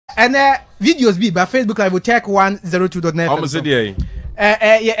and videos be by Facebook Live will check 102.net. Almost a day.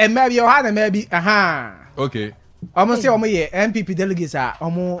 And maybe you had maybe Okay. Almost say MPP delegates are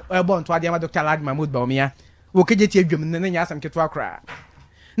almost born to Dr. Lad Mahmoud Bawumia. Will Kejetia and then Yasam Ketwa cry.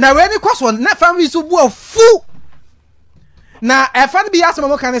 Now, when the cost one, not family so well full. Now, I found be asked,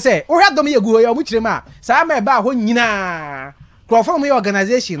 what can I say? Or have them here go, which remark. So I'm about when you know, from your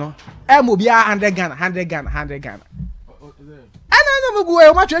organization, I will be 100 gun. I never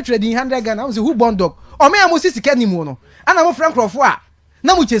go much trading 100 gun. I was who bond dog. Or me, I must see Kenimono. And I'm a Frank Crawford.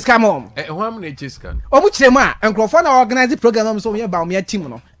 No, which is come on. How many chiscan? Or which remark, and Crawford organize the program so about me a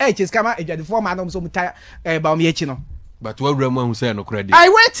Timono. H is come out, the former Adam so tired about me a chino. But what Ramon who said no credit? I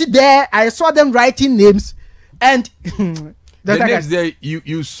went there, I saw them writing names, and the next day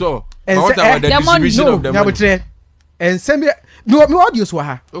you saw. And what about the distribution of the money? And send me no audio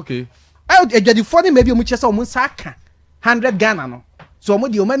so okay. I get the funny maybe much as almost 100 Ghana no. So mo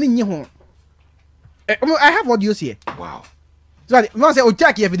the money ni ho. I have audios here. Wow. So no say o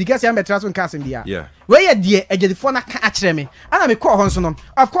check here the guys am better so can send here. Yeah. Where you there I get the phone ka akire me. And I call Honso no.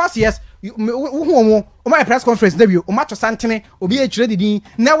 Of course yes. Who my press conference debut o match santene obi e kire didin.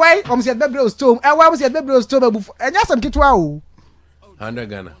 Na why o say bebro stone. E why o say bebro stone babu. Enya sam kitwa o. 100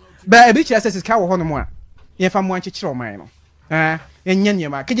 Ghana. Ba e bi chese is ka wo ho no mo a. Ye fa mo anchechire o man no. Enya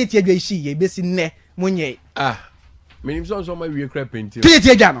nyema Kejetia dwa shi ye besi nne munye. Minim so my we crap painting.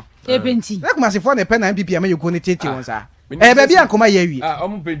 Kejetia dwa no. E painting. Like my phone e pen na MPP am you go ne tete won sa. Baby ankoma ye wi.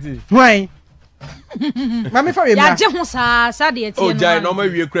 Omo painting. Why? Mami fa we ma. Ya je ho sa de tie no. Oh, jai no my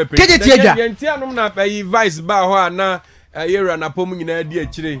we crap painting. Kejetia dwa. Yentia no na pay vice ba ho ana yera na pom nyina di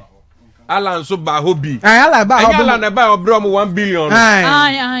akire. Alan so ba hobi. Ala ba hobi. Ala na ba obro mo 1 billion.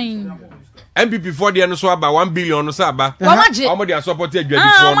 Ai. MPP for the no so about 1 billion no saba. Omo dey support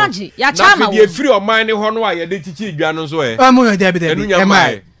adwadi for no. Ya chama. Na free o man ne ho no a ye dey chichi adwa no so Omo dey be.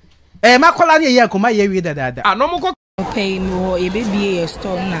 Makola ne ye ankoma ye wi dada. No mo ko pay me ho e be bie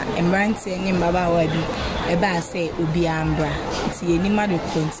store na embrante ne mbaba wa bi e ba say obi ambra ti enima de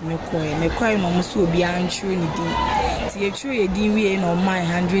continue me kwai no mo so obi antru ni din ti e tru ye din wi no my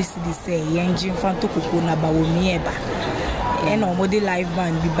 100 cedi say ye ngin fanto koko na Bawumia ba e no mo de live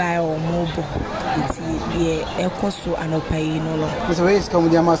band bi buy o mo bo ti ye e koso anopai no lo so we is come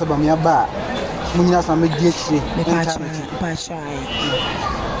dia masa Bawumia ba munyina sa me GH100 me pa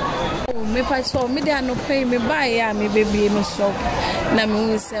me pa so me dey no pay me buy ya me baby me shop na me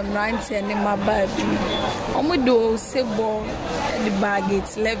won sem rant and my baby omo do sebo the bag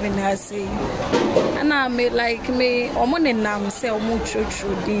it's 11 has say and I me like me omo ne nam say omo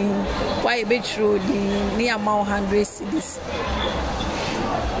true din why be true din ni amount 100 cedis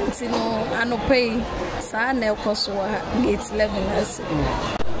it's no I no pay sa na cost gate 11 has say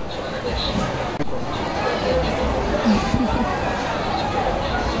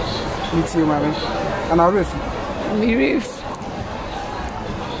It's you, mommy. And I'll riff. Me riff.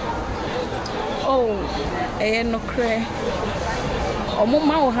 Oh, no cray. Omo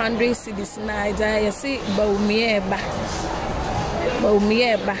ma 100 cedis na I say Bawumia ba.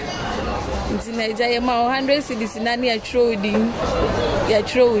 Nti na ja ma 100 cedis na ni atrodin. Ya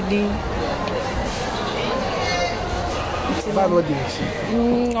trodin. Bad what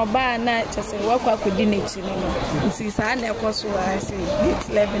this? Oba na chase wakwa kodi n'echi no. Nti sa na ekoso I say it's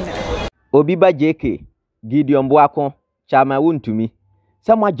 11. Obi ba JK Gideon Boakon chama wuntumi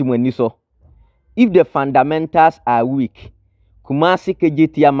samwagimani so if the fundamentals are weak Kumasi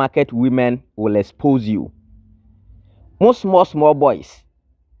Kejetia market women will expose you. Most small boys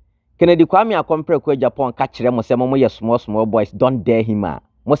Kennedy Kwame Akompre ko Agyapong ka kire mo se mo ye small boys don't dare him a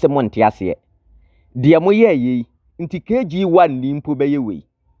mo se mo nte ase de mo ye yi nti KG1 ni mpo be ye we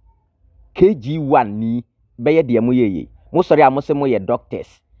KG1 ni be ye de mo ye yi mo sori a mo se mo ye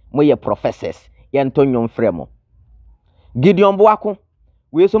doctors mo ye professors ye ntonyon fremo Gideon Boakon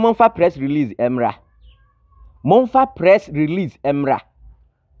we so monfa press release emra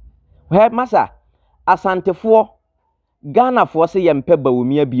we masa asantefo Ghana for say yempe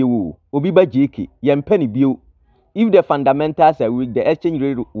Bawumia bio obi ba JK yempe ni bio if the fundamentals are weak the exchange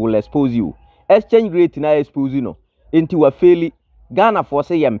rate will expose you exchange rate na expose you no enti wa faili Ghana for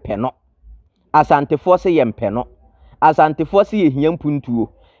say yempe no asantefo say yempe no asantefo say yehia mpuntuo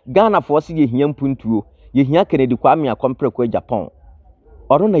Ghana for say yehia mpuntuo yehia Kennedy Kwame Akompre ko Agyapong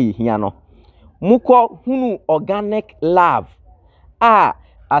oro na yehia no muko hunu organic love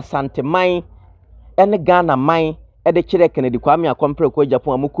asanteman ene Ghana man ede kire Kennedy Kwame Akompre ko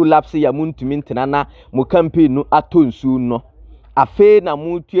Agyapong amuku lapse ya muntumi ntenana mu campaign no atonsu no afe na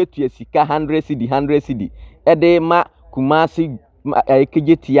mu tuetue sika 100 cedi ede ma Kumasi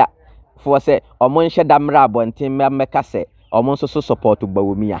Kejetia for say omon hye damra abonten mmeka se omon so support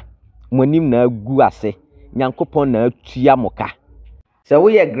Bawumia monim na agu ase nyankopon na atua moka so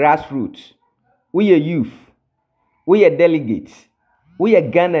we grassroots we youth we delegates we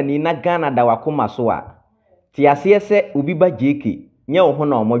Ghana ni na Ghana da wakoma so a ti ase ese obi ba JK nye wo ho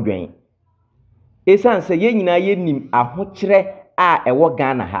na omodwen esan se ye nyina ye nim ahokyere a ewo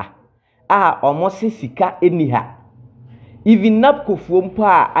Ghana ha a omose sika eni ha even napkofuo mpo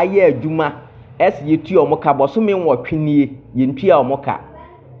a aye adwuma es yetu omoka bosome nwotwenie yentua omoka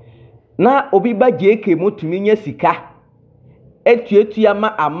na obi ba JK motumi nya sika etuatua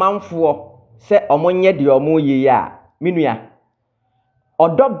ma amanfo se omonye de omoye ya menua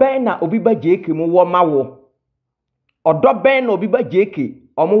odoben na obi ba JK mu wo mawo odoben na obi ba JK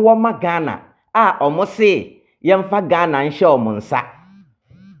omo wo ma Ghana a omo se yemfa Ghana nhye omo nsa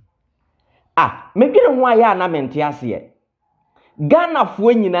medwene ho aya na mente ase Ghana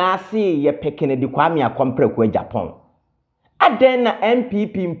fo nyina ase ye pekene di Kwame Akompreko Agyapong aden na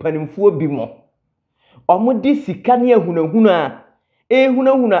MPP mpanimfo bi mo omo di sika ne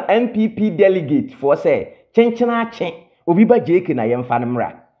ehunahuna MPP delegate for say chenchena chen obi ba JK na yemfa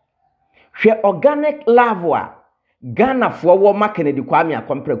nmra hwe organic love a Ghana fo wo makene di Kwame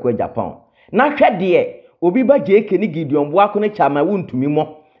Akompreko Agyapong na hwe de obi ba JK ni Gideon Boako ne chama wuntumi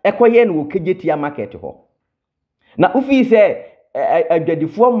mo ekoye no Kejetia market ho na ufi se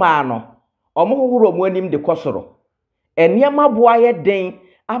adwadifo maa no omo hohoro mo anim de kosoro eniama boa ye den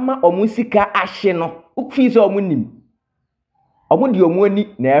ama omo sika ahye no ufi se omo nim omo de omo ani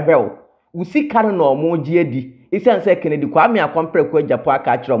na ehwew usika no na omo gi adi isan se Kennedy Kwame Akompreko Agyapong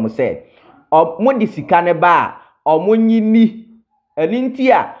aka kire omo se omo de sika ne ba omo nyini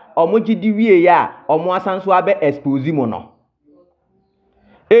eninti a omo gi di wie ya omo asanso abe expose mo no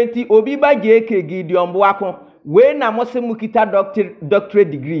enti obi ba JK Gideon Boako we na mo se mukita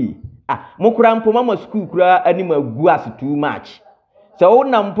doctorate degree mukura mpo mama school kura anim agu as too much so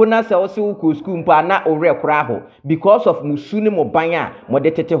na mpo na se wo se wo school mpo na ore kura ho because of musuni mo ban a mo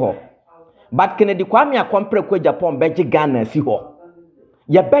de tete ho but Kennedy Kwame Akompreko Agyapong beji Ghana si ho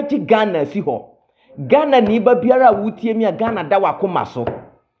ya beji Ghana si ho Ghana ni ba biara wutie mi a Ghana da wakoma so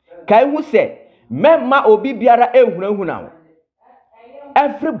kai hu se memma obi biara ehunahuna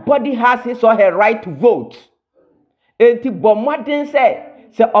everybody has his or her right to vote enti bomwadin se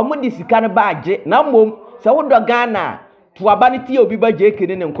omo di sika ne baaje na mom se wodo Ghana to abaniti obi ba JK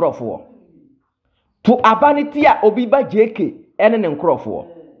ne nkrofo to abaniti a obi ba JK ene ne nkrofo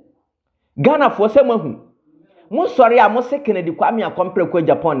Ghana fo se mahu mo sori a mo se Kennedy Kwame Akompreko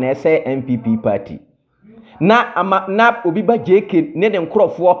Agyapong na ese MPP party na obi ba JK ne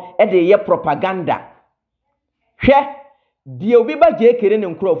nkrofo e de ye propaganda hwe die obi ba JK ne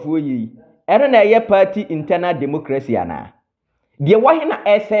nkrofo yi ere na ye party internal democracy ana die wahi na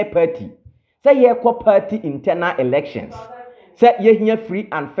ese party say ye ko party internal elections say ye hia free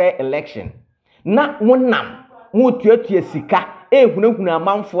and fair election na wonam mo tuatua sika ehunahuna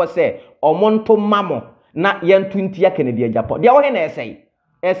amanfo say omonto mamo na ye ntuntia Kennedy Agyapong die wahi na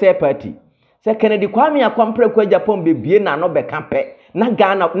ese party say Kennedy Kwame Akompreko Agyapong bebie na no beka pe na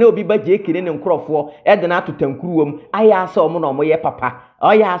Ghana na obi ba JK ne nkrofo e de na atotankuruwom aya asa omo na omo ye papa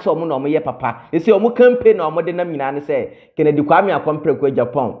aya asa omo na omo ye papa ese omo campaign na omo de na nyina ne se Kennedy Kwame Akompreko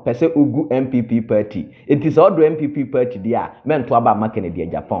Agyapong pese ogu MPP party it is all MPP party dia mento aba ma Kennedy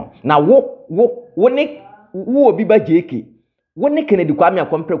Agyapong na wo ne wo obi ba JK wo ne Kennedy Kwame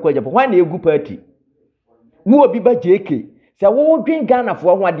Akompreko Agyapong wa na egu party wo obi ba JK se wo dwen Ghana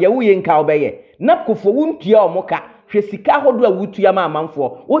fo ho ade wo ye nka obeye napkofo wuntua omoka hwe sika hodo a wutua ma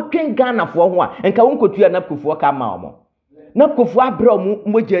amanfo wo twen Ghana fo ho a enka wonkotua napkofo ka ma omo napkofo abra omo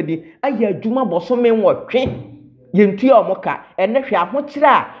mojadi aya adwuma bosome nwotwe yentua omoka ene hwe ahokyere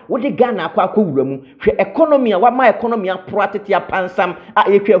a wo de Ghana akwa akowura mu hwe economy a wa ma economy a protete pansam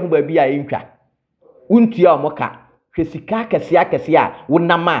a yetwa hu ba bi a yentwa wuntua omoka hwe sika kese a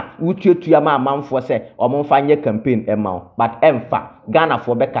wonama wutuatua ma amanfo se omomfa nye campaign ema but emfa Ghana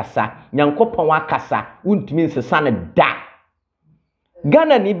fo be kasa nyankopon wa kasa wuntumi nsesa ne da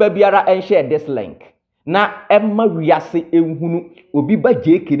Ghana ni ba biara enhye this link na emma wiase ehunu obi ba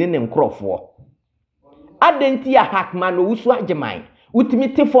JK ne nkrofo adenti ya hackman owusu agyeman utimi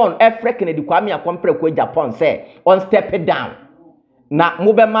telephone efre Kennedy Kwame Akompreko Agyapong say on step down na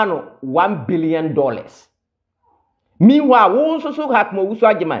mobema no $1 billion. Meanwhile, wo so hackman owusu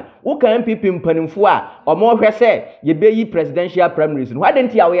agyeman wo kan MPP mpanimfo a omo hwe say ye be yi presidential primaries no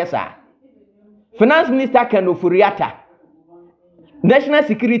adenti ya wo yesa finance minister Ken Oforiatta national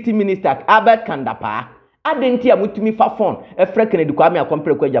security minister Albert Kandapa adenti ya mutumi fa phone efre Kennedy Kwame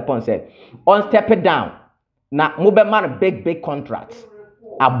Akompreko Agyapong say on step down na mobema no big contracts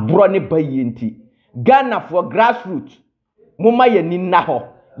abro ne bayenti Ghana for grassroots moma ye ninna ho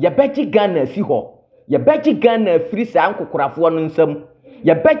ye beji Ghana si ho ye beji Ghana free sa ankokorafo no nsam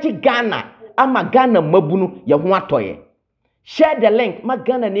ye beji Ghana ama Ghana mabunu ye ho atoye. Share the link ma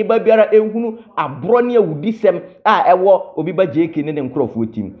Ghana ne ba biara ehunu abro ne awudisem a ewo obi ba JK ne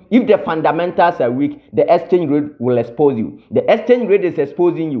nkrofo team. If the fundamentals are weak, the exchange rate will expose you. The exchange rate is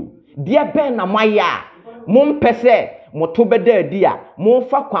exposing you. Dear Ben na maya mom pese moto beda dia mo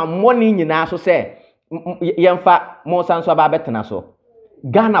fa kwan money nyina so se yemfa mo sanso aba betena so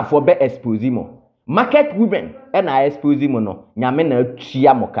Ghana for be expose mo market women e na expose mo no nyame na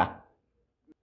atua moka